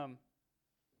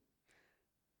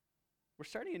We're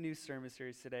starting a new sermon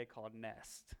series today called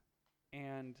Nest,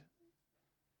 and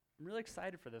I'm really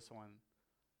excited for this one.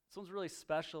 This one's really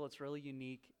special, it's really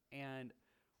unique, and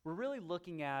we're really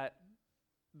looking at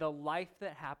the life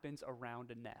that happens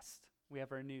around a nest. We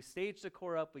have our new stage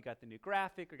decor up, we got the new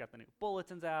graphic, we got the new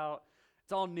bulletins out.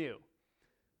 It's all new.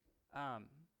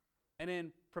 And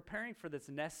in preparing for this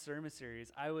Nest sermon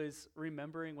series, I was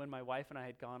remembering when my wife and I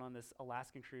had gone on this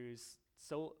Alaskan cruise.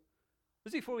 So it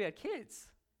was before we had kids.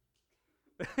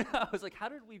 I was like, how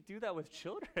did we do that with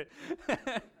children?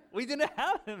 We didn't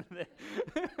have them then.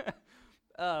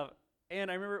 And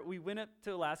I remember we went up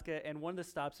to Alaska, and one of the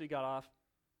stops we got off,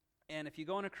 and if you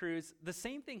go on a cruise, the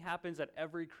same thing happens at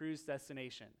every cruise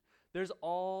destination. There's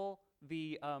all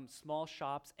the small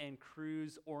shops and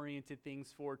cruise-oriented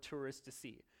things for tourists to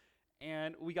see.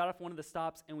 And we got off one of the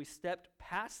stops, and we stepped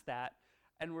past that,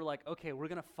 and we're like, okay, we're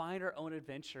going to find our own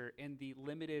adventure in the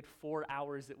limited 4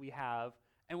 hours that we have,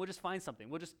 and we'll just find something.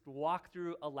 We'll just walk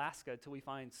through Alaska till we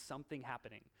find something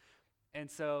happening.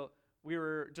 And so we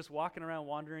were just walking around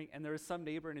wandering, and there was some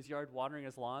neighbor in his yard watering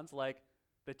his lawns, like,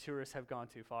 the tourists have gone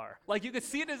too far. Like, you could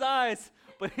see it in his eyes,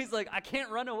 but he's like, I can't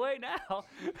run away now.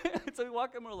 And so we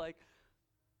walk and we're like,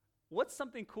 what's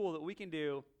something cool that we can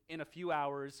do in a few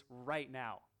hours right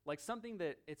now? Like something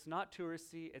that it's not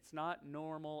touristy, it's not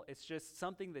normal, it's just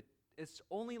something that it's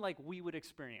only like we would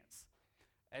experience.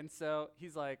 And so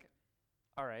he's like,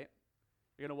 all right,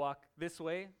 you're going to walk this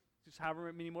way, just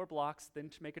however many more blocks, then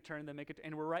to make a turn, then make it,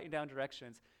 and we're writing down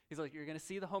directions. He's like, you're going to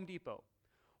see the Home Depot.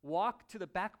 Walk to the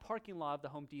back parking lot of the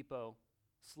Home Depot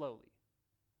slowly.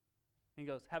 And he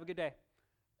goes, have a good day.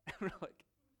 And we're like,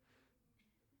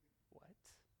 what?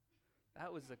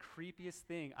 That was the creepiest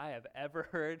thing I have ever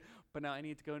heard, but now I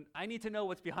need to go, I need to know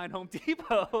what's behind Home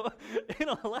Depot in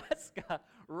Alaska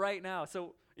right now.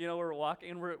 So, you know, we're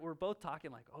walking, and we're both talking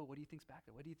like, oh, what do you think's back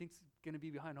there? What do you think's going to be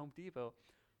behind Home Depot?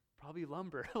 Probably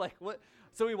lumber. Like, what?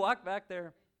 So we walk back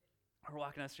there. We're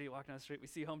walking down the street. We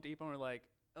see Home Depot, and we're like,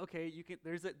 okay, you can.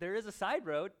 There is a side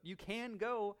road. You can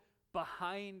go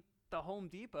behind the Home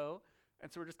Depot.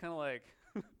 And so we're just kind of like,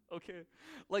 okay.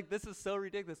 Like, this is so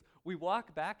ridiculous. We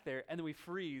walk back there, and then we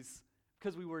freeze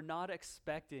because we were not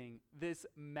expecting this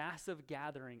massive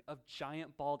gathering of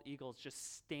giant bald eagles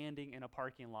just standing in a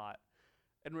parking lot.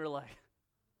 And we're like,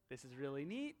 this is really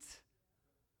neat.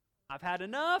 I've had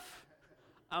enough.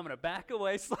 I'm going to back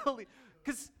away slowly.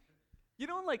 Because, you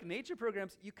know, in like nature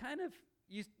programs, you kind of,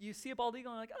 you see a bald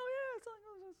eagle and you're like, oh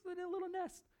yeah, it's a little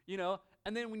nest, you know?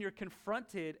 And then when you're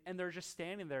confronted and they're just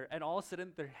standing there and all of a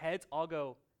sudden their heads all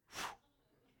go,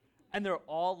 and they're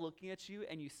all looking at you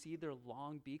and you see their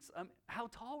long beaks. How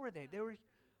tall were they?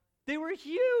 They were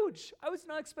huge. I was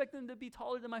not expecting them to be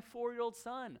taller than my 4-year-old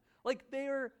son. Like, they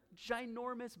are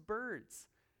ginormous birds.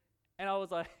 And I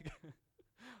was like,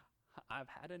 I've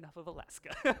had enough of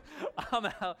Alaska. I'm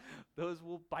out. Those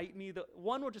will bite me.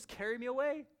 One will just carry me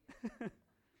away.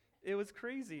 It was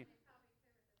crazy.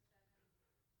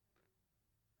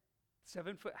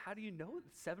 7 foot, how do you know?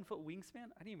 7 foot wingspan?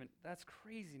 That's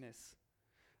craziness.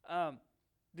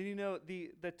 Did you know the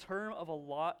term of a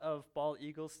lot of bald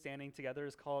eagles standing together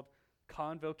is called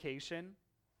convocation?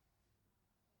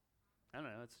 I don't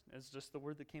know, it's just the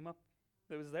word that came up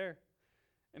that was there.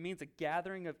 It means a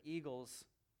gathering of eagles.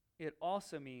 It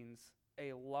also means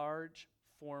a large,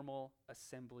 formal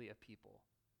assembly of people.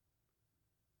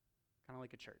 Kind of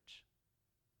like a church.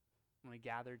 When we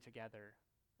gather together,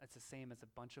 that's the same as a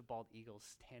bunch of bald eagles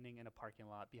standing in a parking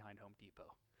lot behind Home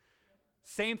Depot.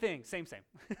 Same thing, same.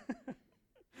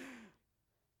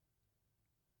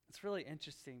 It's really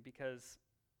interesting because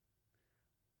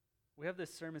we have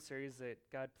this sermon series that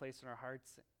God placed in our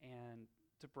hearts and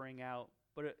to bring out,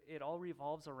 but it all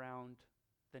revolves around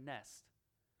the nest.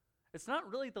 It's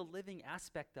not really the living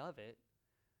aspect of it.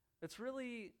 It's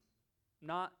really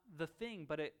not the thing,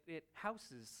 but it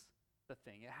houses the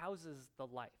thing. It houses the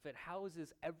life. It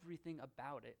houses everything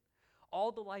about it.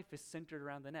 All the life is centered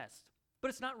around the nest, but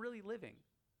it's not really living.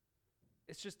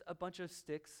 It's just a bunch of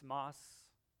sticks, moss,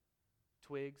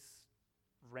 twigs,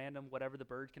 random whatever the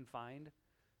bird can find.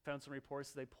 Found some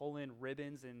reports they pull in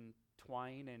ribbons and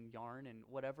twine and yarn and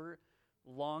whatever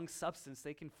long substance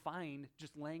they can find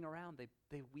just laying around.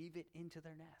 They weave it into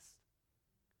their nest.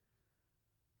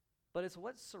 But it's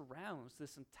what surrounds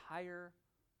this entire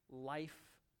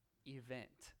life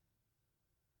event.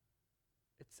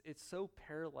 It's so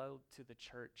parallel to the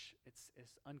church. It's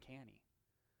uncanny.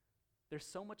 There's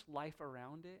so much life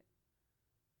around it,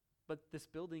 but this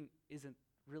building isn't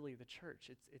really the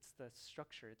church. It's the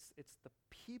structure. It's the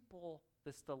people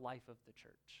that's the life of the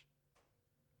church.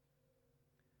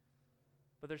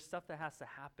 But there's stuff that has to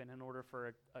happen in order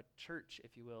for a church,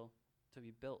 if you will, to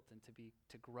be built and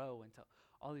to grow and to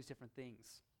all these different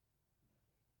things.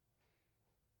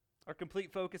 Our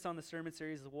complete focus on the sermon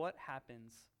series is what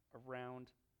happens around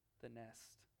the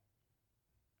nest.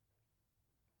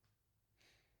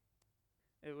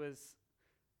 It was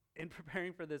in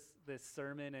preparing for this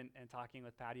sermon and talking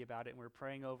with Patty about it, and we were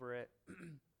praying over it.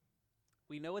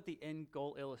 We know what the end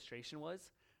goal illustration was,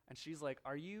 and she's like,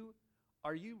 are you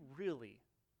really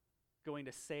going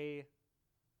to say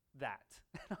that?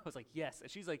 And I was like, yes. And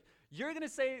she's like, you're going to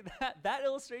say that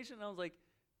illustration? And I was like,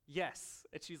 yes.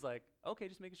 And she's like, okay,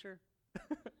 just making sure.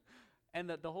 And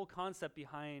the whole concept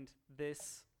behind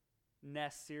this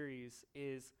Nest series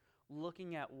is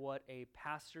looking at what a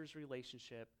pastor's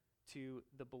relationship to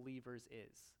the believers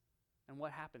is and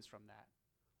what happens from that.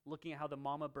 Looking at how the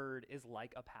mama bird is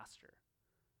like a pastor,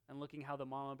 and looking how the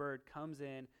mama bird comes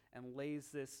in and lays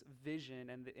this vision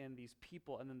and these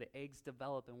people, and then the eggs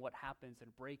develop and what happens,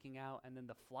 and breaking out, and then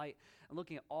the flight, and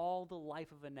looking at all the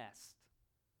life of a nest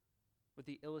with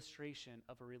the illustration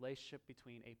of a relationship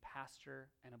between a pastor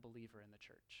and a believer in the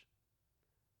church.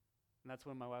 And that's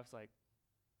when my wife's like,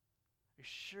 "Are you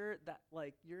sure that,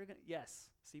 like, you're gonna," yes,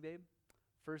 see, babe,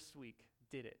 first week,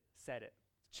 did it, said it,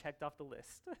 checked off the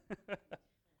list.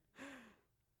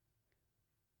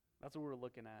 That's what we're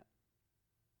looking at.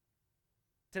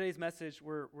 Today's message,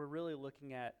 we're really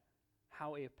looking at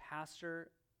how a pastor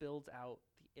builds out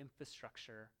the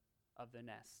infrastructure of the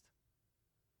nest.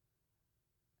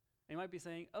 And you might be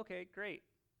saying, okay, great.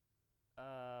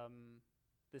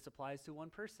 This applies to one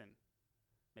person,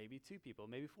 maybe 2 people,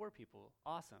 maybe 4 people.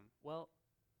 Awesome. Well,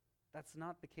 that's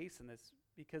not the case in this,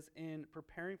 because in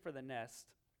preparing for the nest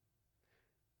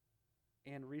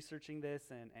and researching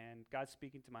this and God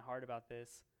speaking to my heart about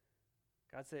this,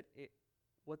 God said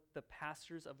what the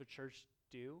pastors of a church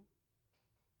do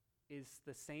is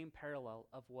the same parallel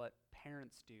of what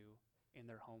parents do in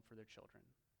their home for their children.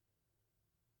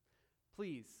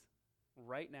 Please,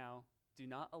 right now, do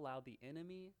not allow the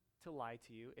enemy to lie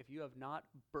to you. If you have not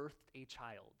birthed a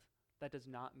child, that does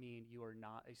not mean you are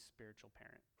not a spiritual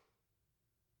parent.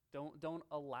 Don't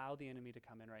allow the enemy to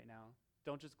come in right now.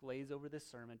 Don't just glaze over this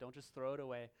sermon. Don't just throw it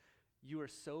away. You are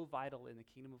so vital in the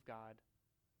kingdom of God,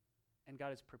 and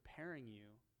God is preparing you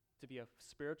to be a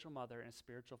spiritual mother and a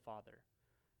spiritual father.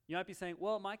 You might be saying,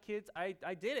 well, my kids, I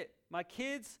did it. My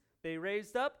kids, they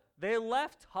raised up, they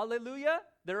left, hallelujah,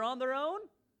 they're on their own.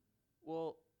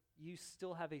 Well, you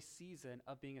still have a season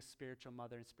of being a spiritual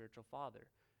mother and spiritual father.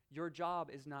 Your job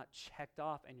is not checked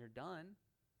off and you're done.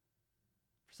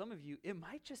 For some of you, it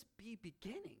might just be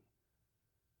beginning.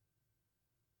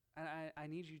 And I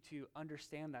need you to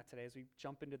understand that today as we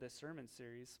jump into this sermon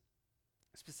series,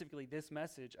 specifically this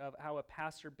message of how a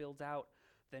pastor builds out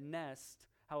the nest,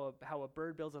 how a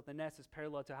bird builds out the nest is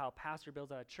parallel to how a pastor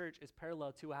builds out a church, is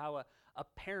parallel to how a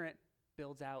parent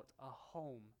builds out a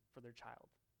home for their child.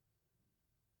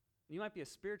 You might be a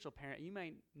spiritual parent. You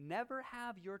might never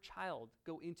have your child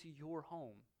go into your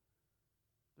home.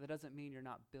 But that doesn't mean you're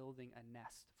not building a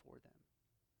nest for them.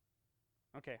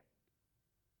 Okay.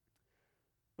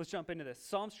 Let's jump into this.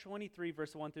 Psalms 23,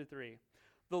 verse 1 through 3.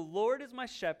 The Lord is my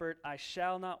shepherd, I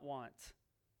shall not want.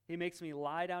 He makes me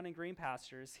lie down in green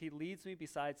pastures. He leads me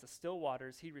beside the still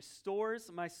waters. He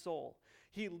restores my soul.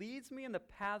 He leads me in the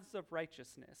paths of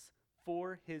righteousness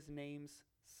for his name's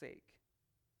sake.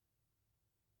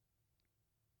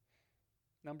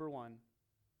 Number 1,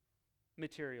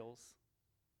 materials.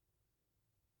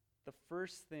 The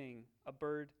first thing a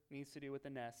bird needs to do with the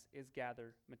nest is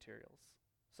gather materials.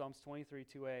 Psalms 23,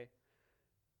 2a.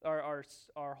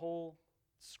 Our whole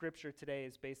scripture today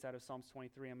is based out of Psalms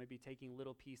 23. I'm going to be taking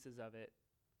little pieces of it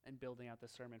and building out the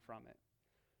sermon from it.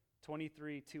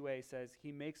 23, 2a says,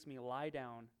 he makes me lie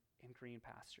down in green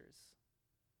pastures.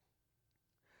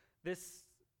 This,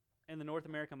 in the North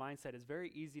American mindset, is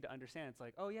very easy to understand. It's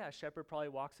like, oh yeah, a shepherd probably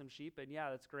walks some sheep, and yeah,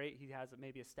 that's great. He has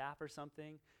maybe a staff or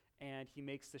something, and he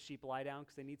makes the sheep lie down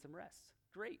because they need some rest.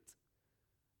 Great.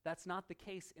 That's not the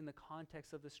case in the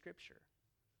context of the scripture.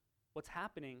 What's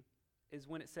happening is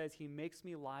when it says he makes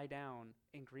me lie down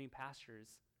in green pastures,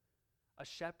 a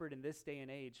shepherd in this day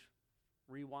and age,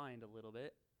 rewind a little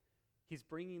bit, he's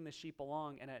bringing the sheep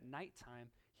along, and at nighttime,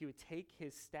 he would take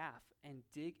his staff and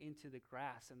dig into the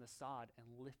grass and the sod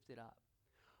and lift it up,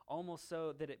 almost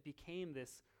so that it became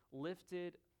this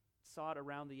lifted sod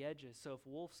around the edges. So if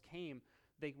wolves came,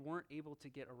 they weren't able to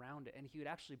get around it, and he would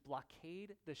actually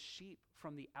blockade the sheep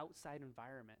from the outside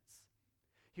environments.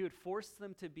 He would force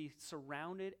them to be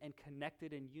surrounded and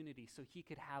connected in unity so he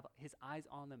could have his eyes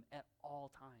on them at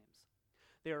all times.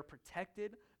 They were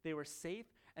protected, they were safe,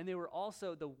 and they were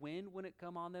also, the wind wouldn't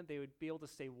come on them. They would be able to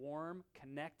stay warm,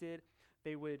 connected.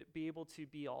 they would be able to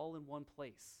be all in one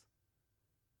place.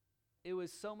 It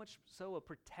was so much so a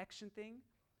protection thing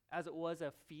as it was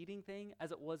a feeding thing,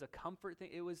 as it was a comfort thing.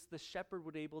 It was the shepherd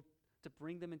would be able to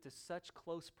bring them into such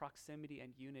close proximity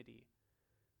and unity.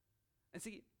 And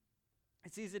see,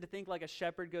 it's easy to think like a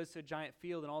shepherd goes to a giant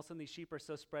field and all of a sudden these sheep are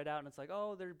so spread out and it's like,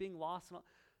 oh, they're being lost. And all.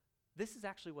 This is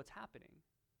actually what's happening.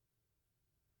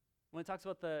 When it talks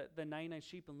about the 99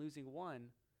 sheep and losing one,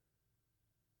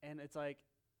 and it's like,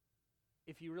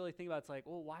 if you really think about it, it's like,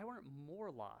 well, why weren't more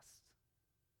lost?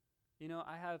 You know,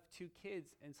 I have 2 kids,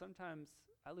 and sometimes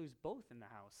I lose both in the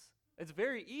house. It's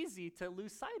very easy to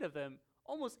lose sight of them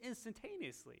almost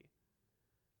instantaneously.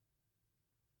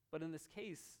 But in this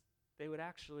case, they would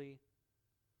actually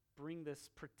bring this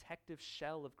protective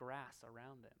shell of grass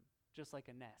around them, just like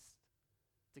a nest,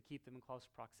 to keep them in close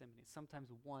proximity. Sometimes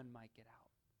one might get out.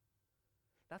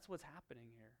 That's what's happening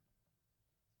here.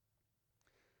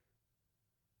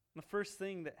 The first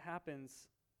thing that happens,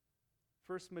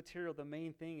 first material, the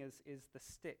main thing is the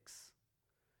sticks.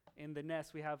 In the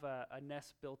nest, we have a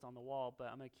nest built on the wall, but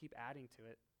I'm going to keep adding to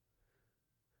it.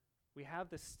 We have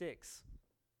the sticks,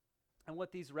 and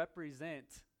what these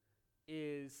represent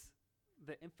is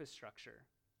the infrastructure.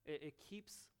 It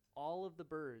keeps all of the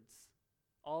birds,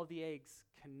 all of the eggs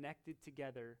connected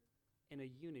together in a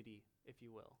unity, if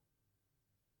you will.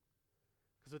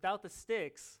 Because without the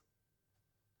sticks,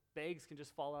 the eggs can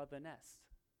just fall out of the nest.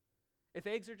 If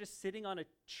eggs are just sitting on a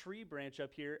tree branch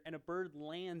up here and a bird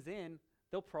lands in,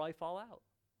 they'll probably fall out.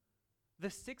 The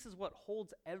sticks is what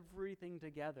holds everything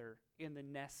together in the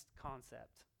nest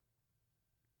concept.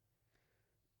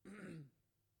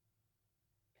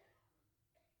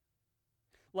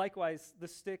 Likewise, the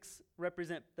sticks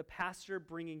represent the pastor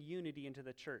bringing unity into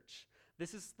the church.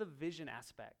 This is the vision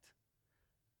aspect.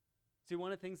 See,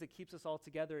 one of the things that keeps us all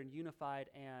together and unified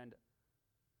and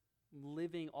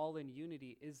living all in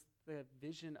unity is the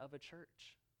vision of a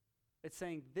church. It's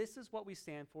saying, this is what we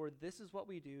stand for, this is what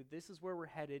we do, this is where we're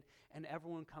headed, and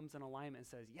everyone comes in alignment and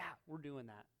says, yeah, we're doing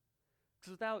that.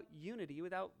 Because without unity,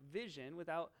 without vision,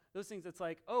 without those things, it's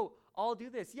like, oh, I'll do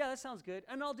this. Yeah, that sounds good.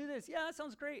 And I'll do this. Yeah, that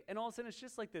sounds great. And all of a sudden, it's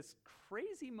just like this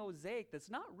crazy mosaic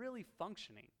that's not really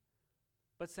functioning,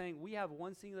 but saying we have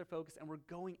one singular focus and we're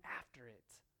going after it.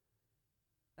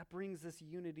 That brings this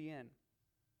unity in.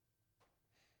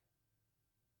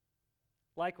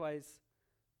 Likewise,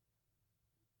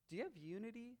 do you have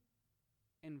unity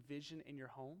and vision in your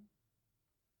home?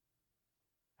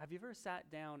 Have you ever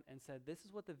sat down and said, this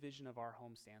is what the vision of our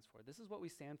home stands for. This is what we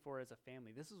stand for as a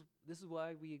family. This is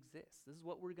why we exist. This is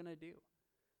what we're going to do.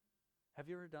 Have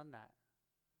you ever done that?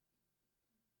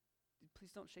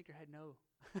 Please don't shake your head no.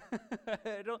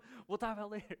 We'll talk about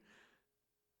it later.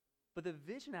 But the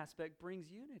vision aspect brings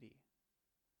unity.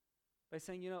 By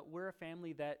saying, we're a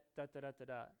family that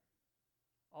da-da-da-da-da.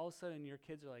 All of a sudden, your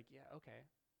kids are like, yeah, okay.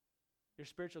 Your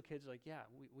spiritual kids are like, yeah,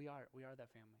 we are that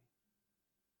family.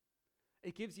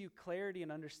 It gives you clarity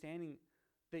and understanding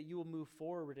that you will move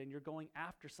forward and you're going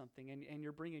after something and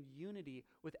you're bringing unity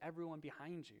with everyone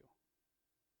behind you.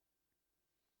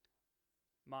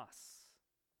 Moss.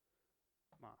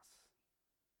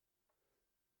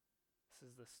 This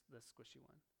is the squishy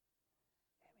one.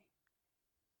 Amy,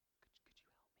 could you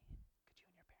help me? Could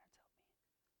you and your parents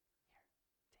help me?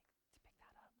 Here, pick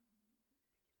that up.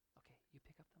 Okay, you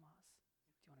pick up the moss.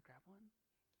 Do you want to grab one?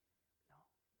 No?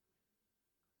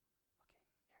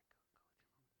 Okay, here, go with your mom.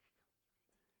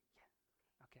 Yeah,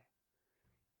 okay.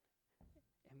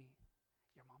 Emmy,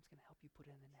 your mom's going to help you put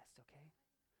it in the nest, okay?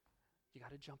 You got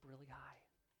to jump really high.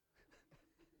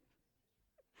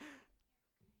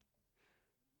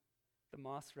 The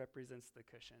moss represents the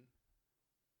cushion.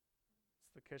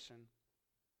 It's the cushion.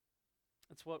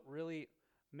 It's what really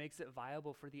makes it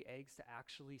viable for the eggs to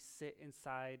actually sit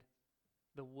inside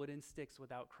the wooden sticks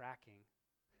without cracking.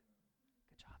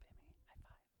 Good job, Emmy. High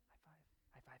five.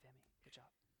 High five, Emmy. Good job.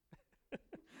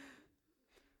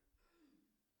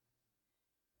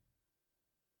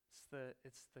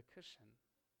 It's the cushion.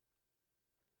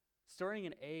 Storing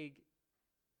an egg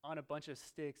on a bunch of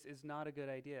sticks is not a good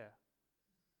idea.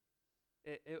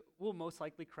 It will most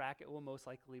likely crack, it will most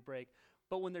likely break.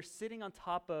 But when they're sitting on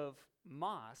top of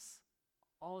moss,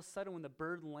 all of a sudden when the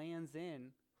bird lands in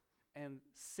and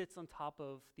sits on top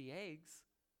of the eggs,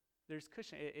 there's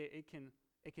cushion. It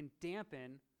can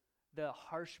dampen the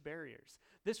harsh barriers.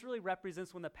 This really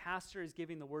represents when the pastor is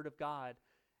giving the word of God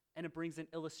and it brings in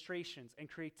illustrations and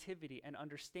creativity and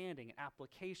understanding and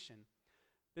application.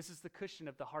 This is the cushion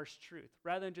of the harsh truth.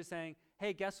 Rather than just saying,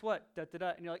 hey, guess what?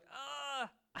 Da-da-da. And you're like,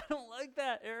 I don't like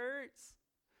that. It hurts.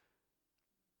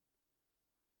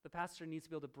 The pastor needs to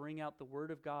be able to bring out the word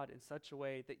of God in such a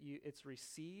way that it's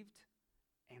received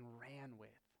with.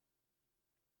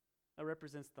 That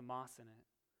represents the moss in it.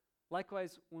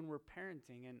 Likewise, when we're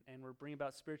parenting and we're bringing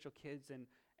about spiritual kids and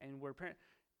we're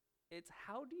it's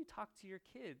how do you talk to your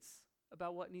kids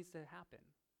about what needs to happen?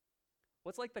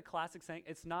 What's like the classic saying?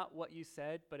 It's not what you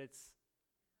said, but it's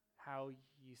how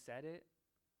you said it.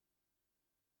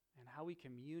 And how we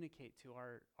communicate to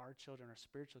our children, our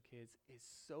spiritual kids, is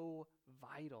so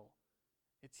vital.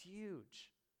 It's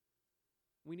huge.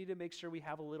 We need to make sure we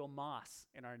have a little moss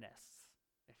in our nests,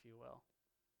 if you will.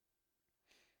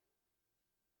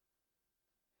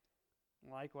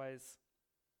 Likewise,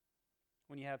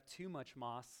 when you have too much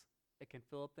moss, it can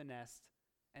fill up the nest,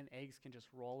 and eggs can just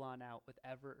roll on out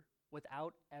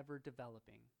without ever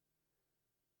developing.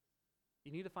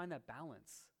 You need to find that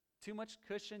balance. Too much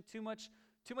cushion, too much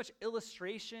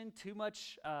illustration, too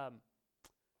much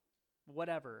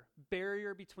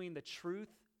barrier between the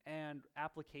truth and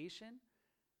application,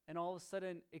 and all of a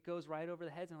sudden it goes right over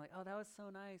the heads, and I'm like, oh, that was so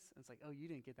nice. And it's like, oh, you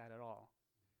didn't get that at all.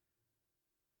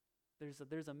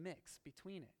 There's a mix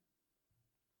between it.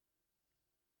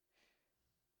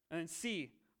 And then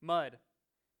C, mud.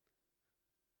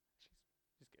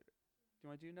 She's good. Do you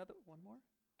want to do one more?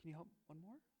 Can you help one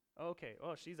more? Oh, okay.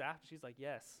 Oh, she's like,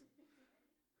 yes.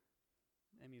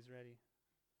 Emmy's ready.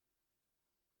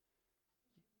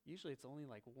 Usually it's only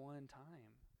like one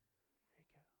time.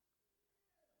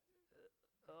 There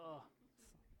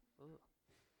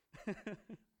you go.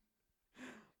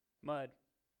 Mud.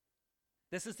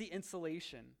 This is the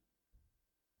insulation.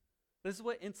 This is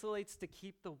what insulates to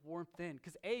keep the warmth in.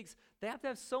 Because eggs, they have to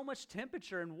have so much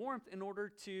temperature and warmth in order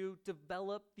to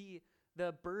develop the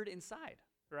bird inside,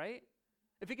 right?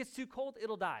 If it gets too cold,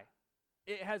 it'll die.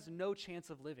 It has no chance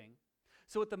of living.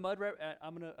 So with the mud,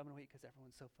 I'm gonna wait because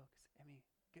everyone's so focused. Emmy,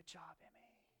 good job,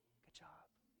 Emmy. Good job.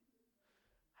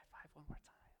 High five one more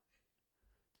time.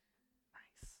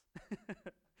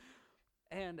 Nice.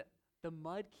 And the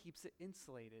mud keeps it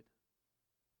insulated.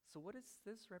 So what does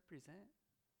this represent?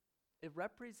 It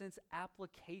represents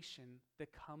application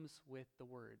that comes with the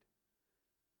word.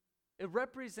 It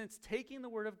represents taking the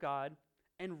word of God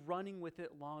and running with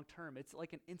it long term. It's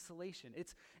like an insulation.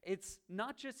 It's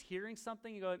not just hearing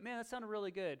something and going, man, that sounded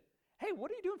really good. Hey,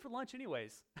 what are you doing for lunch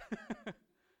anyways?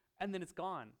 And then it's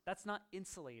gone. That's not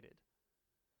insulated.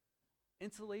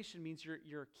 Insulation means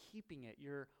you're keeping it,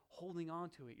 you're holding on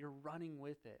to it, you're running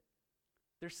with it.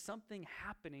 There's something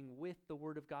happening with the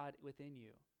word of God within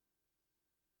you.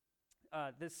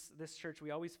 This church,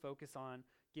 we always focus on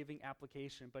giving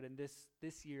application, but in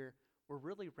this year, we're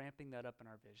really ramping that up in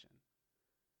our vision.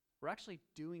 We're actually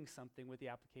doing something with the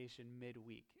application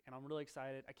midweek, and I'm really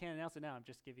excited. I can't announce it now. I'm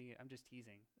just teasing.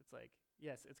 It's like,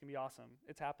 yes, it's gonna be awesome.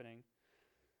 It's happening,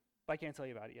 but I can't tell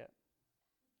you about it yet.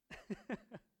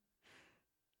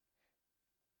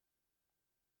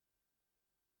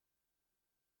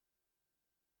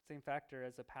 Same factor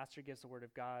as a pastor gives the word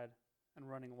of God and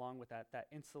running along with that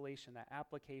insulation, that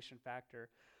application factor.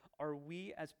 Are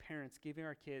we as parents giving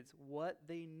our kids what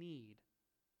they need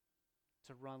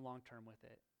to run long term with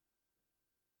it?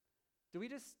 Do we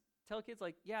just tell kids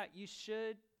like, yeah, you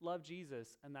should love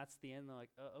Jesus, and that's the end? They're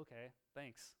like, oh, okay,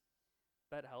 thanks.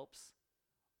 That helps.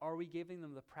 Are we giving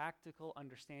them the practical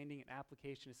understanding and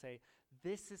application to say,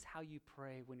 this is how you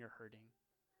pray when you're hurting?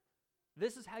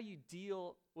 This is how you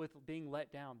deal with being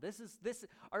let down.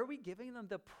 Are we giving them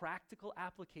the practical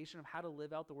application of how to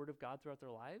live out the word of God throughout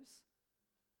their lives?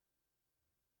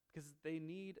 Because they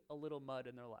need a little mud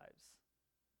in their lives,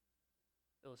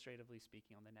 illustratively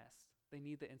speaking, on the nest. They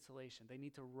need the insulation. They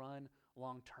need to run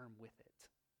long term with it.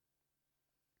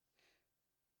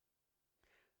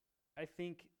 I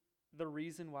think the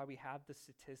reason why we have the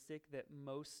statistic that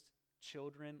most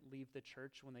children leave the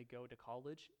church when they go to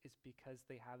college is because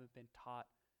they haven't been taught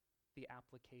the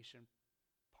application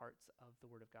parts of the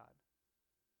Word of God.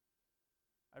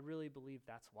 I really believe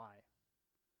that's why.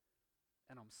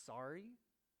 And I'm sorry,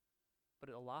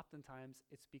 but oftentimes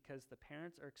it's because the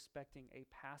parents are expecting a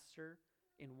pastor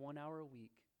in 1 hour a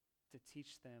week to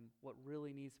teach them what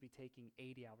really needs to be taking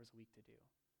 80 hours a week to do.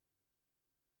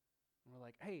 And we're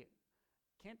like, hey,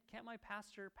 can't my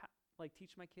pastor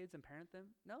teach my kids and parent them?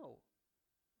 No.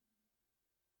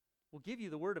 We'll give you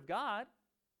the word of God.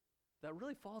 That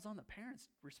really falls on the parents'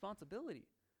 responsibility.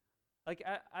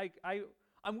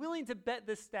 I'm willing to bet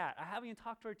this stat. I haven't even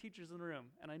talked to our teachers in the room,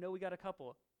 and I know we got a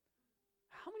couple.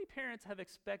 How many parents have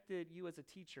expected you as a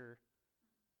teacher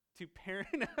to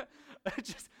parent?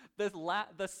 Just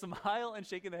the smile and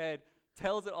shaking the head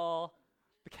tells it all.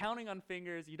 The counting on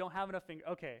fingers, you don't have enough fingers.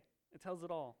 Okay, it tells it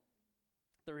all.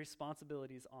 The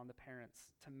responsibility is on the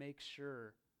parents to make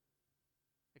sure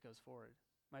it goes forward.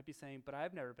 Might be saying, but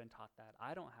I've never been taught that.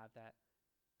 I don't have that.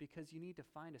 because you need to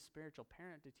find a spiritual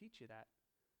parent to teach you that.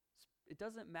 It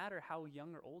doesn't matter how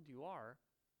young or old you are.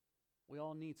 We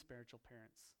all need spiritual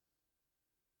parents.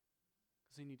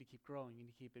 Because you need to keep growing, you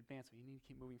need to keep advancing, you need to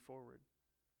keep moving forward.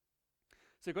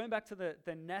 So going back to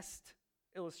the nest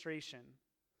illustration,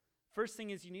 first thing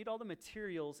is you need all the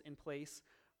materials in place,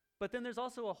 but then there's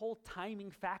also a whole timing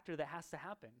factor that has to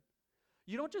happen.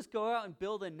 You don't just go out and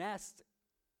build a nest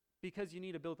because you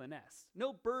need to build a nest.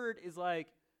 No bird is like,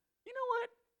 you know what?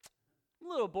 I'm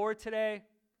a little bored today.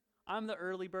 I'm the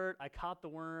early bird. I caught the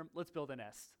worm. Let's build a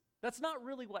nest. That's not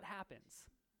really what happens.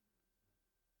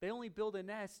 They only build a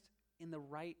nest in the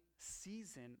right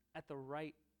season, at the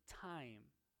right time,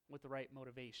 with the right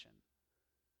motivation.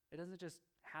 It doesn't just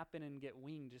happen and get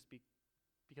winged just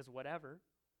because whatever.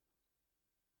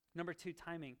 Number 2,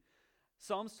 timing.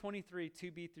 Psalms 23,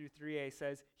 2b through 3a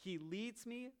says, He leads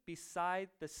me beside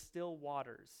the still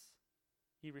waters.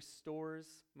 He restores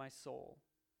my soul.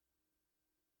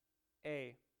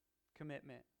 A,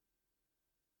 commitment.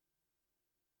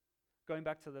 Going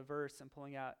back to the verse and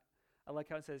pulling out, I like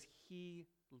how it says, He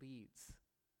leads.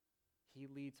 He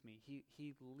leads me.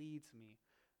 He leads me.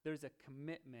 There's a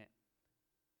commitment.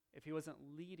 If He wasn't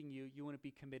leading you, you wouldn't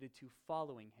be committed to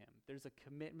following Him. There's a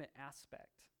commitment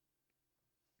aspect.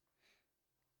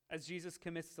 As Jesus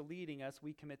commits to leading us,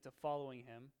 we commit to following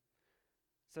Him.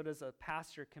 So does a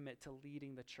pastor commit to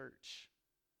leading the church.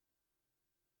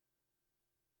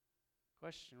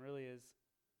 Question really is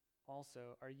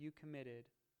also, are you committed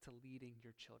to leading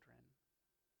your children?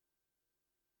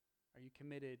 Are you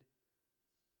committed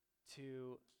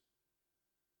to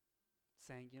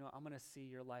saying, I'm going to see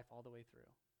your life all the way through?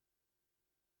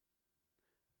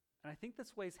 And I think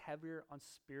this weighs heavier on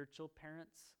spiritual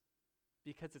parents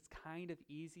because it's kind of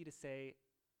easy to say,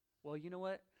 well, you know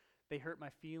what? They hurt my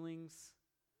feelings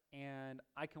and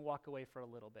I can walk away for a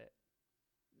little bit.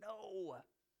 No.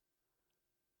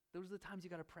 Those are the times you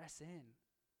got to press in.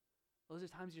 Those are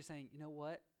times you're saying, you know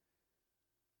what?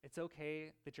 It's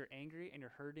okay that you're angry and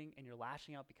you're hurting and you're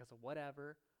lashing out because of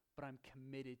whatever, but I'm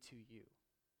committed to you.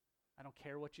 I don't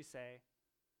care what you say.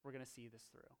 We're going to see this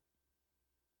through.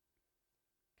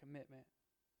 Commitment.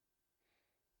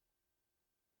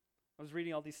 I was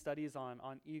reading all these studies on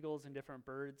eagles and different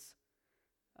birds.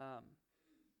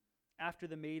 After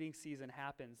the mating season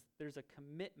happens, there's a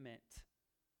commitment,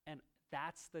 and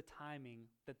that's the timing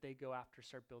that they go after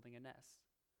start building a nest.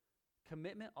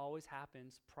 Commitment always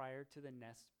happens prior to the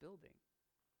nest building.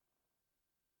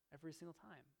 Every single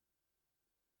time.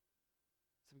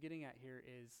 So what I'm getting at here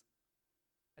is,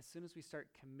 as soon as we start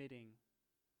committing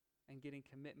and getting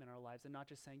commitment in our lives and not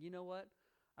just saying, you know what,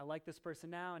 I like this person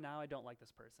now and now I don't like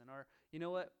this person. Or, you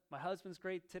know what, my husband's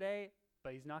great today,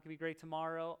 but he's not going to be great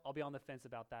tomorrow. I'll be on the fence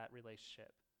about that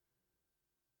relationship.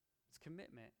 It's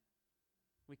commitment.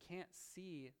 We can't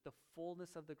see the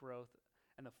fullness of the growth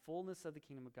and the fullness of the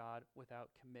kingdom of God without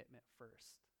commitment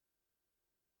first.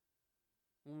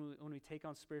 When we take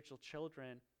on spiritual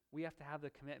children, we have to have the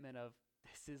commitment of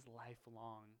this is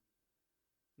lifelong,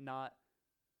 not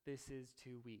this is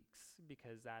 2 weeks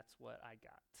because that's what I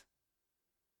got.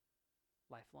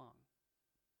 Lifelong.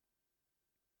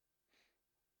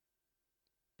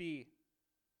 B,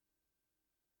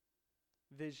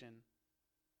 vision.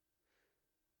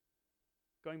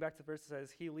 Going back to the verse, it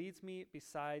says, He leads me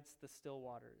besides the still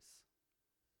waters.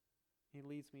 He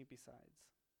leads me besides.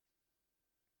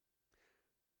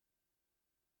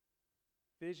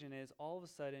 Vision is all of a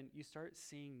sudden you start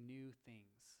seeing new things.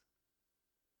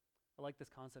 I like this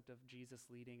concept of Jesus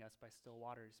leading us by still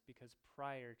waters because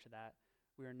prior to that,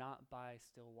 we are not by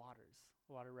still waters.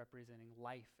 Water representing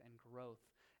life and growth.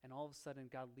 And all of a sudden,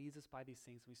 God leads us by these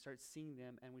things. And we start seeing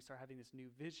them and we start having this new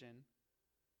vision.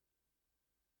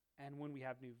 And when we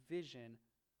have new vision,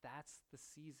 that's the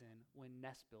season when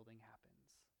nest building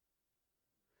happens.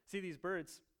 See, these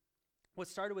birds, what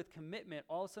started with commitment,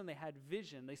 all of a sudden they had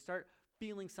vision. They start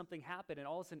feeling something happen, and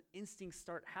all of a sudden instincts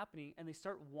start happening, and they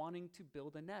start wanting to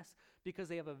build a nest because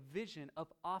they have a vision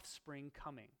of offspring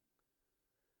coming.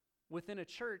 Within a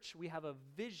church, we have a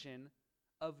vision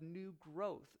of new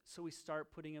growth, so we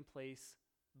start putting in place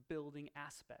building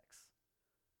aspects.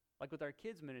 Like with our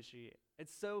kids ministry,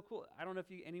 it's so cool. I don't know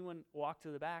if anyone walked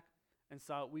to the back and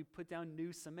saw we put down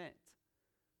new cement.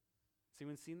 Has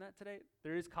anyone seen that today?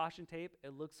 There is caution tape.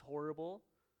 It looks horrible,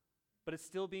 but it's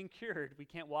still being cured. We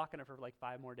can't walk in it for like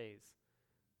 5 more days.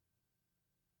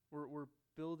 We're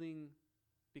building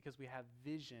because we have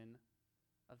vision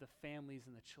of the families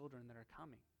and the children that are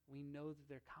coming. We know that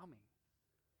they're coming.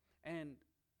 And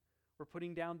we're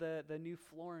putting down the new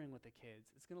flooring with the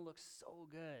kids. It's going to look so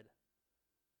good.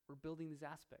 We're building these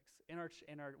aspects.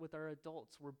 With our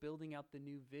adults, we're building out the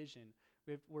new vision. We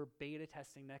We're beta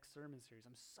testing next sermon series.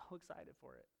 I'm so excited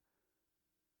for it.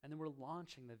 And then we're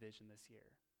launching the vision this year.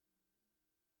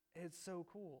 It's so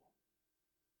cool.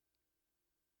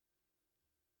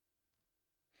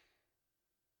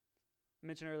 I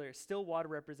mentioned earlier, still water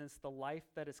represents the life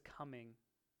that is coming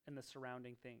in the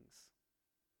surrounding things.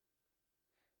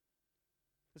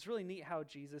 It's really neat how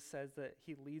Jesus says that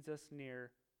he leads us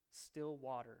near still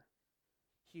water.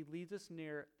 He leads us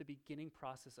near the beginning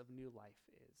process of new life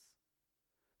is.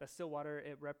 That still water,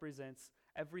 it represents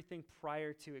everything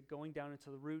prior to it going down into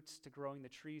the roots, to growing the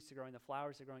trees, to growing the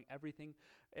flowers, to growing everything.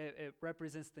 It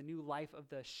represents the new life of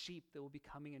the sheep that will be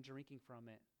coming and drinking from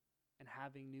it and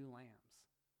having new lambs.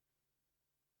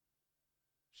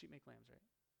 Sheep make lambs, right?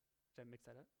 Did I mix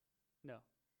that up? No.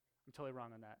 I'm totally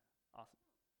wrong on that. Awesome.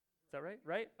 Is that right?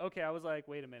 Right? Okay, I was like,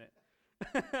 wait a minute.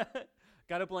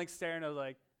 Got a blank stare and I was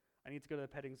like, I need to go to the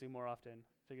petting zoo more often,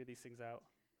 figure these things out.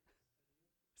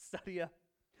 Study up.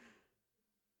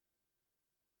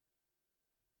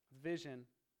 Vision.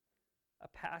 A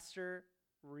pastor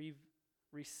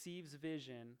receives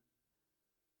vision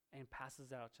and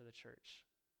passes out to the church.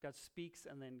 God speaks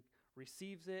and then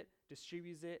receives it,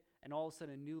 distributes it, and all of a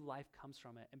sudden a new life comes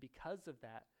from it. And because of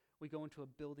that, we go into a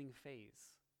building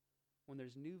phase. When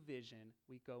there's new vision,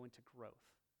 we go into growth.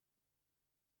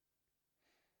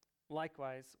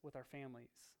 Likewise with our families.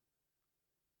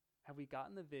 Have we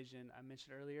gotten the vision I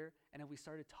mentioned earlier, and have we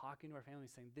started talking to our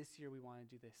families saying, this year we want to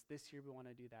do this year we want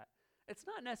to do that? It's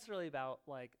not necessarily about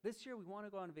like, this year we want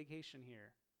to go on vacation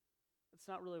here. It's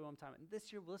not really what I'm talking about.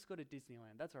 This year, let's go to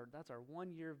Disneyland. That's our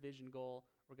 1 year vision goal.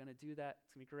 We're going to do that.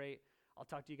 It's going to be great. I'll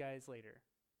talk to you guys later.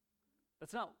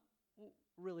 That's not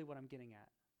really what I'm getting at.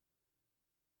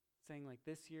 Saying like,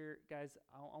 this year, guys,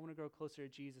 I want to grow closer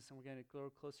to Jesus, and we're going to grow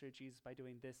closer to Jesus by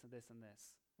doing this and this and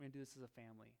this. We're going to do this as a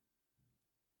family.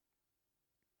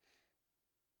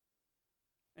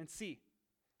 And C,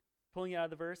 pulling it out of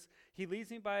the verse, he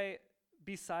leads me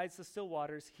besides the still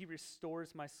waters, he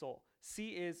restores my soul. C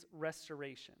is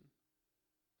restoration.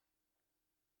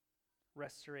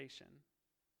 Restoration.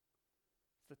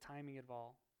 It's the timing of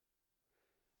all.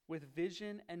 With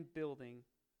vision and building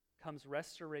comes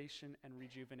restoration and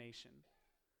rejuvenation.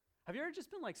 Have you ever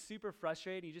just been like super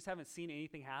frustrated and you just haven't seen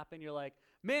anything happen? You're like,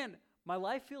 man, my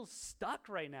life feels stuck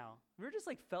right now. Have you ever just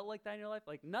like felt like that in your life?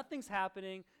 Like nothing's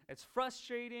happening. It's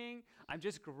frustrating. I'm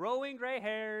just growing gray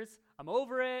hairs. I'm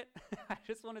over it. I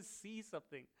just want to see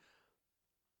something.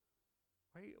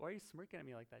 Why are you smirking at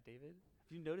me like that, David?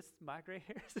 Have you noticed my gray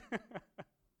hairs?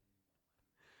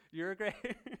 Your gray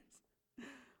hairs?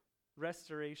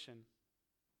 Restoration.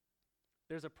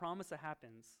 There's a promise that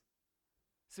happens.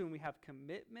 So when we have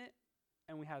commitment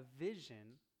and we have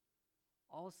vision,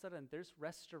 all of a sudden there's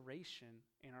restoration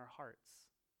in our hearts.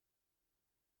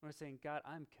 We're saying, God,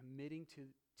 I'm committing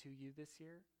to you this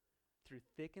year through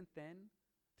thick and thin,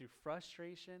 through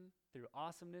frustration, through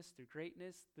awesomeness, through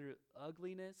greatness, through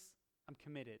ugliness. I'm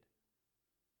committed.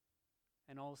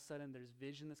 And all of a sudden there's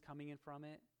vision that's coming in from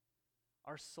it.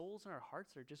 Our souls and our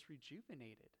hearts are just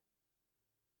rejuvenated.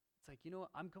 It's like, you know what?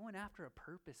 I'm going after a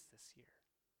purpose this year.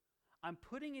 I'm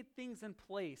putting things in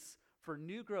place for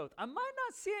new growth. I might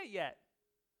not see it yet,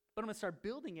 but I'm going to start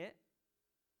building it.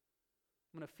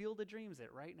 I'm going to feel the dreams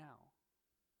it right now.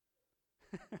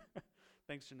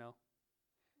 Thanks, Janelle.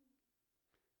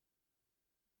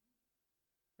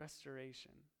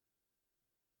 Restoration.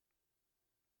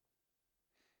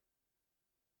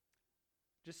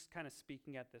 Just kind of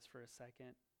speaking at this for a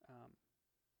second.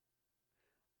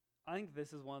 I think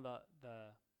this is one of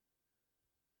the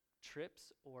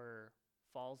trips or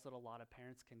falls that a lot of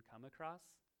parents can come across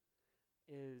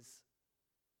is,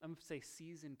 I'm going to say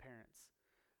seasoned parents,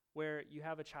 where you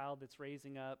have a child that's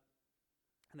raising up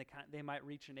and they might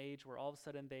reach an age where all of a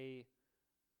sudden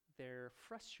they're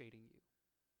frustrating you,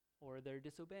 or they're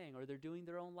disobeying, or they're doing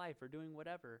their own life, or doing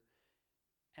whatever.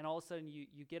 And all of a sudden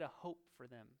you get a hope for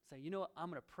them. Say, you know what, I'm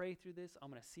going to pray through this. I'm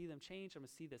going to see them change. I'm going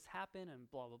to see this happen and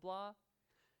blah, blah, blah.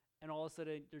 And all of a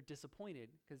sudden they're disappointed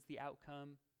because the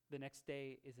outcome the next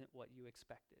day isn't what you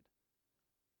expected.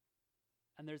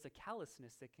 And there's a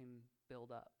callousness that can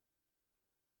build up.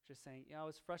 Just saying, I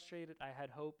was frustrated. I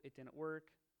had hope. It didn't work.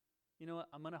 You know what?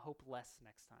 I'm going to hope less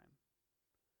next time.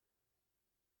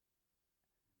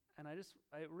 And I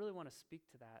really want to speak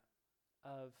to that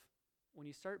of when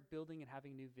you start building and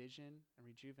having new vision and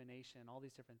rejuvenation and all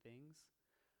these different things,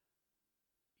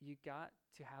 you got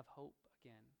to have hope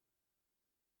again.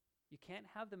 You can't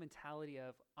have the mentality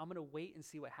of, I'm going to wait and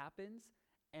see what happens,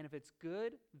 and if it's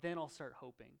good, then I'll start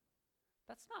hoping.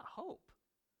 That's not hope.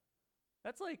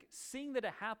 That's like seeing that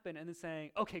it happen and then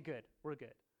saying, okay, good, we're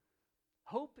good.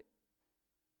 Hope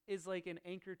is like an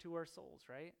anchor to our souls,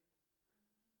 right?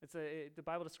 The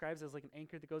Bible describes it as like an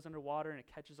anchor that goes underwater and it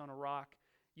catches on a rock.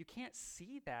 You can't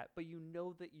see that, but you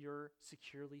know that you're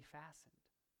securely fastened.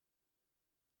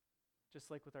 Just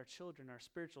like with our children, our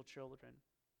spiritual children.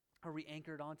 Are we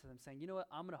anchored onto them saying, you know what,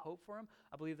 I'm going to hope for them.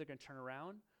 I believe they're going to turn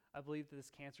around. I believe that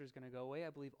this cancer is going to go away. I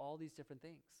believe all these different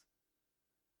things.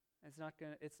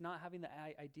 It's not having the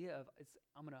idea of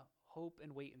I'm going to hope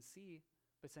and wait and see,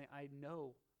 but saying I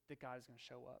know that God is going to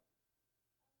show up.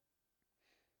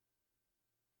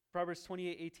 Proverbs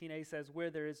 28:18a says, where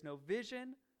there is no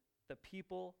vision, the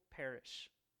people perish.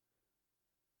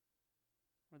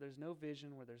 Where there's no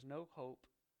vision, where there's no hope,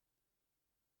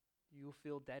 you'll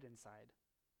feel dead inside.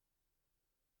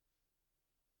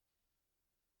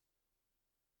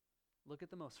 Look at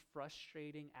the most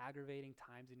frustrating, aggravating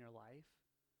times in your life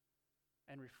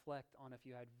and reflect on if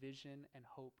you had vision and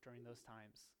hope during those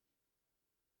times.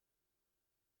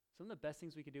 Some of the best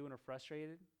things we can do when we're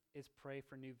frustrated is pray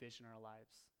for new vision in our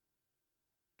lives.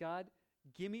 God,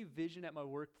 give me vision at my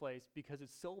workplace because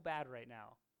it's so bad right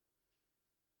now.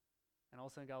 And all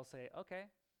of a sudden God will say, okay,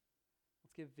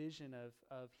 let's give vision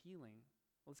of healing.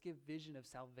 Let's give vision of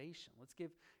salvation. Let's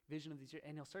give vision of these,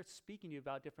 and he'll start speaking to you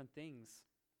about different things.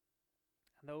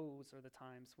 And those are the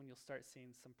times when you'll start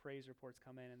seeing some praise reports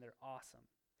come in, and they're awesome.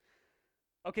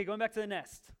 Okay, going back to the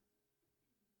nest.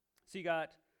 So you got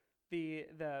the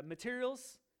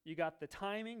materials, you got the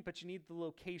timing, but you need the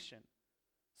location.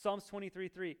 Psalms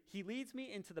 23:3, he leads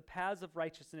me into the paths of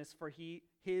righteousness for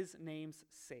his name's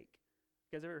sake.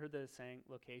 You guys ever heard the saying,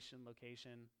 location,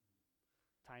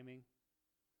 timing?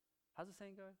 How's the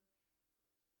saying go?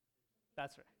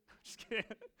 That's right. Just kidding.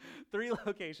 3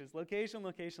 locations. Location.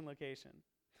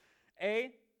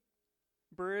 A,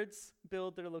 birds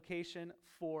build their location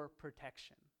for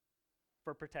protection.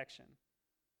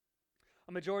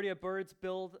 A majority of birds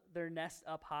build their nest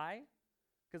up high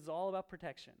because it's all about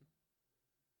protection.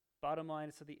 Bottom line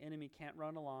is so the enemy can't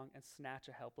run along and snatch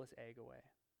a helpless egg away.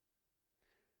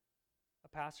 A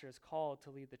pastor is called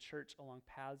to lead the church along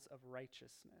paths of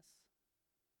righteousness.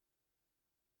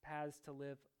 Paths to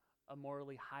live a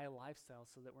morally high lifestyle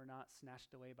so that we're not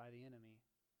snatched away by the enemy.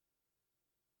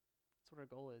 That's what our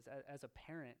goal is. As a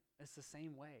parent, it's the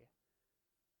same way.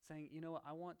 Saying, you know what,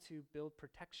 I want to build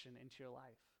protection into your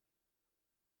life.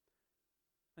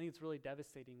 I think it's really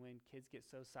devastating when kids get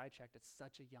so sidetracked at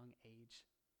such a young age.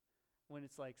 When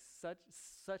it's like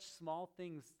such small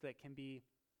things that can be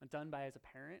done by as a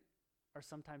parent are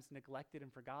sometimes neglected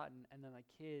and forgotten, and then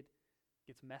a kid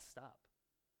gets messed up.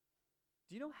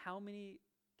 Do you know how many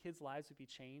kids' lives would be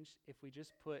changed if we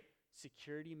just put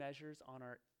security measures on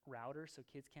our router so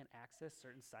kids can't access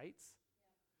certain sites?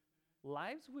 Yeah.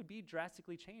 Lives would be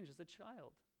drastically changed as a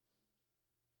child.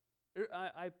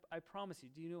 I promise you,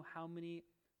 do you know how many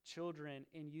children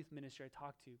in youth ministry I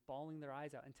talked to bawling their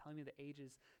eyes out and telling me the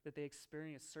ages that they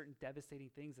experienced certain devastating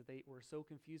things that they were so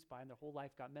confused by and their whole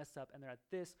life got messed up, and they're at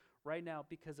this right now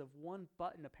because of one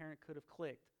button a parent could have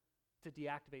clicked to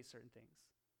deactivate certain things.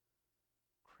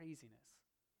 Craziness.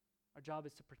 Our job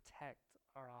is to protect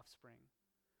our offspring.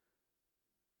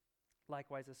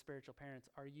 Likewise, as spiritual parents,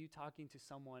 are you talking to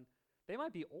someone, they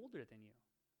might be older than you,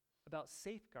 about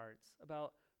safeguards,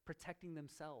 about protecting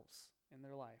themselves in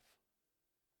their life?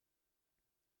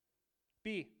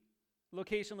 B,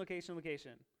 location.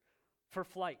 For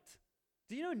flight.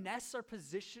 Do you know nests are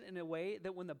positioned in a way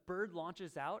that when the bird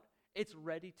launches out, it's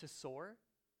ready to soar?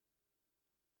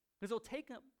 Because it'll take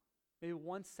them maybe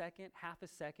 1 second, half a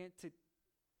second to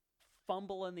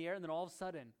fumble in the air, and then all of a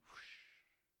sudden, whoosh,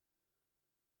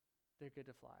 they're good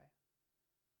to fly.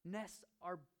 Nests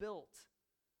are built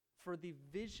for the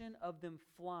vision of them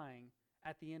flying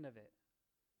at the end of it.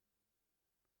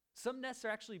 Some nests are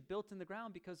actually built in the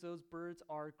ground because those birds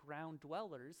are ground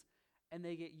dwellers and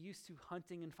they get used to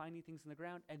hunting and finding things in the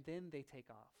ground, and then they take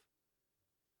off.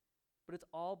 But it's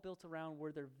all built around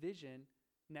where their vision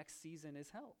next season is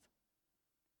held.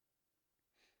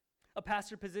 A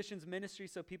pastor positions ministry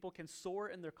so people can soar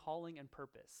in their calling and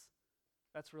purpose.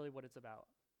 That's really what it's about.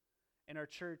 In our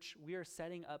church, we are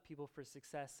setting up people for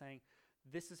success, saying,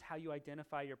 this is how you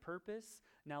identify your purpose.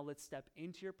 Now let's step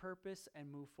into your purpose and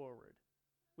move forward.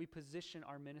 We position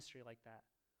our ministry like that.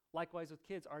 Likewise with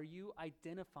kids, are you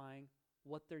identifying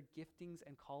what their giftings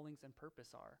and callings and purpose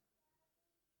are?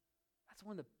 That's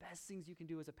one of the best things you can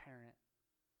do as a parent.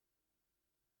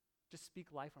 Just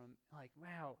speak life on them. Like,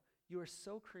 wow, you are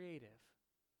so creative.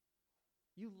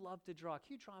 You love to draw.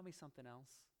 Can you draw me something else?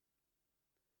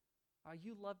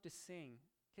 You love to sing.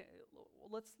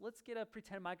 Let's get a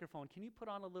pretend microphone. Can you put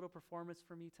on a little performance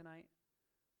for me tonight?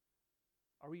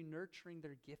 Are we nurturing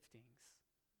their giftings?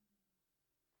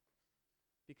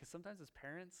 because sometimes as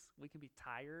parents, we can be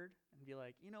tired and be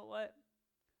like, you know what?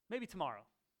 Maybe tomorrow.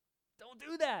 Don't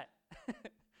do that.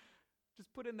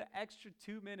 Just put in the extra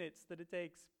 2 minutes that it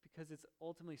takes because it's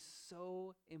ultimately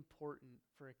so important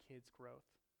for a kid's growth.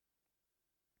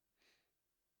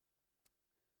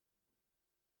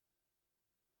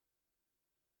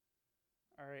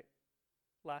 All right,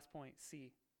 last point,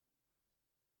 C.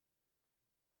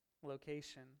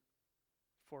 Location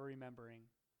for remembering.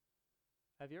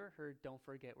 Have you ever heard, don't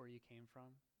forget where you came from?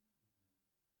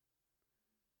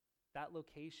 That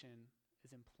location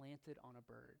is implanted on a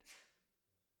bird.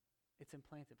 It's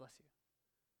implanted, bless you.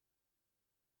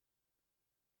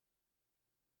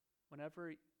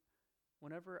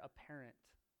 Whenever a parent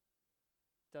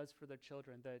does for their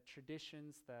children, the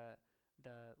traditions, the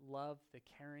love, the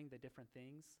caring, the different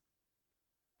things,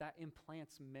 that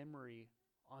implants memory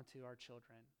onto our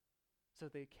children so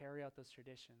they carry out those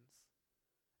traditions.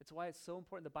 It's why it's so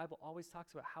important. The Bible always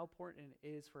talks about how important it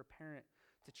is for a parent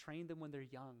to train them when they're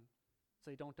young so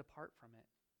they don't depart from it.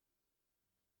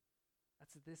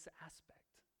 That's this aspect.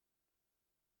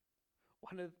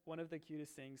 One of the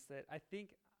cutest things that I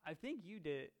think you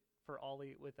did for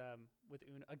Ollie with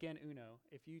Uno, again Uno.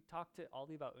 If you talk to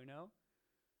Ollie about Uno,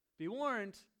 be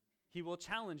warned, he will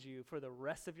challenge you for the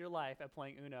rest of your life at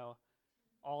playing Uno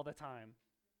all the time.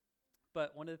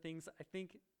 But one of the things, I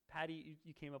think, Patty,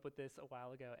 you came up with this a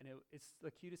while ago, and it's the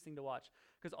cutest thing to watch.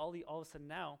 Because Ollie, all of a sudden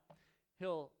now,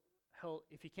 he'll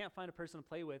if he can't find a person to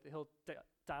play with, he'll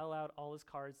dial out all his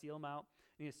cards, deal them out,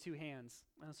 and he has 2 hands.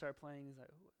 And he'll start playing,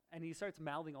 and he starts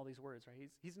mouthing all these words, right?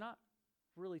 He's not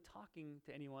really talking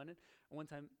to anyone. And one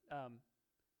time,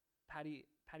 Patty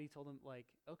told him, like,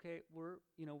 okay,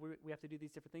 we have to do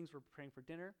these different things. We're praying for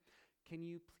dinner. Can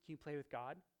you play with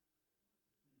God?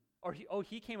 Or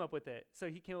he came up with it. So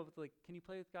he came up with, like, can you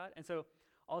play with God? And so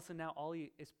all of a sudden now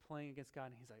Ollie is playing against God,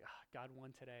 and he's like, God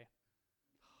won today.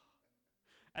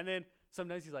 And then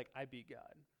sometimes he's like, I beat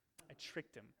God. I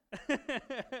tricked him.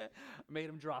 Made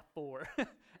him draw 4.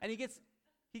 And he gets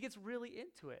really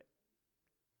into it.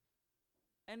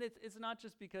 And it's not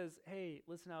just because, hey,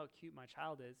 listen how cute my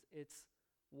child is. It's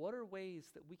what are ways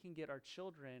that we can get our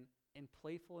children in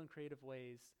playful and creative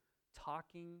ways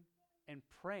talking and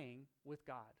praying with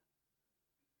God.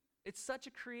 It's such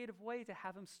a creative way to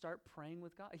have him start praying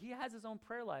with God. He has his own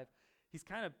prayer life. He's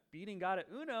kind of beating God at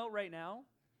Uno right now,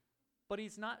 but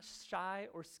he's not shy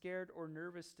or scared or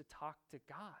nervous to talk to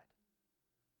God.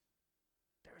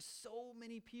 There are so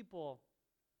many people,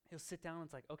 he'll sit down and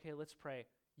it's like, okay, let's pray.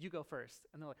 You go first.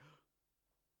 And they're like,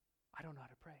 I don't know how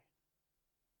to pray.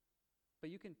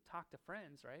 But you can talk to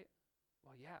friends, right?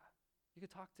 Well, yeah. You can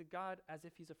talk to God as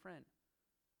if he's a friend.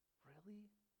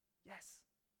 Really? Yes.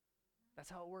 That's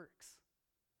how it works.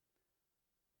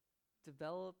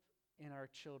 Develop in our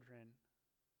children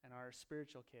and our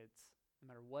spiritual kids, no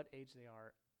matter what age they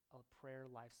are, a prayer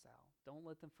lifestyle. Don't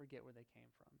let them forget where they came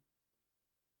from.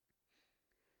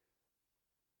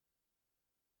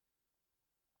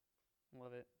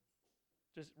 Love it.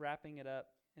 Just wrapping it up,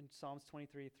 in Psalms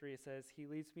 23:3, it says, He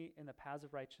leads me in the paths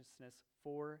of righteousness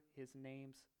for his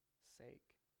name's sake.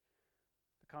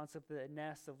 The concept of the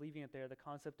nest, of leaving it there, the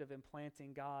concept of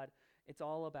implanting God, it's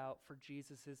all about for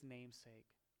Jesus' name's sake.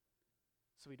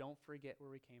 So we don't forget where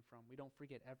we came from. We don't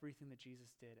forget everything that Jesus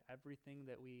did, everything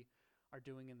that we are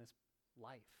doing in this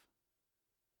life.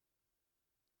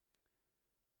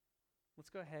 Let's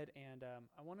go ahead and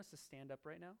I want us to stand up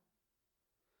right now.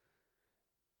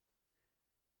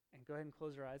 And go ahead and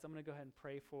close your eyes. I'm going to go ahead and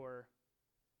pray for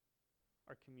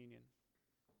our communion.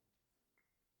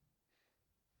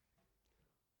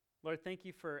 Lord, thank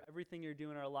you for everything you're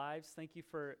doing in our lives. Thank you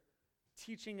for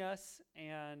teaching us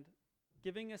and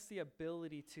giving us the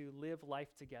ability to live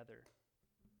life together.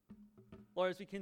 Lord, as we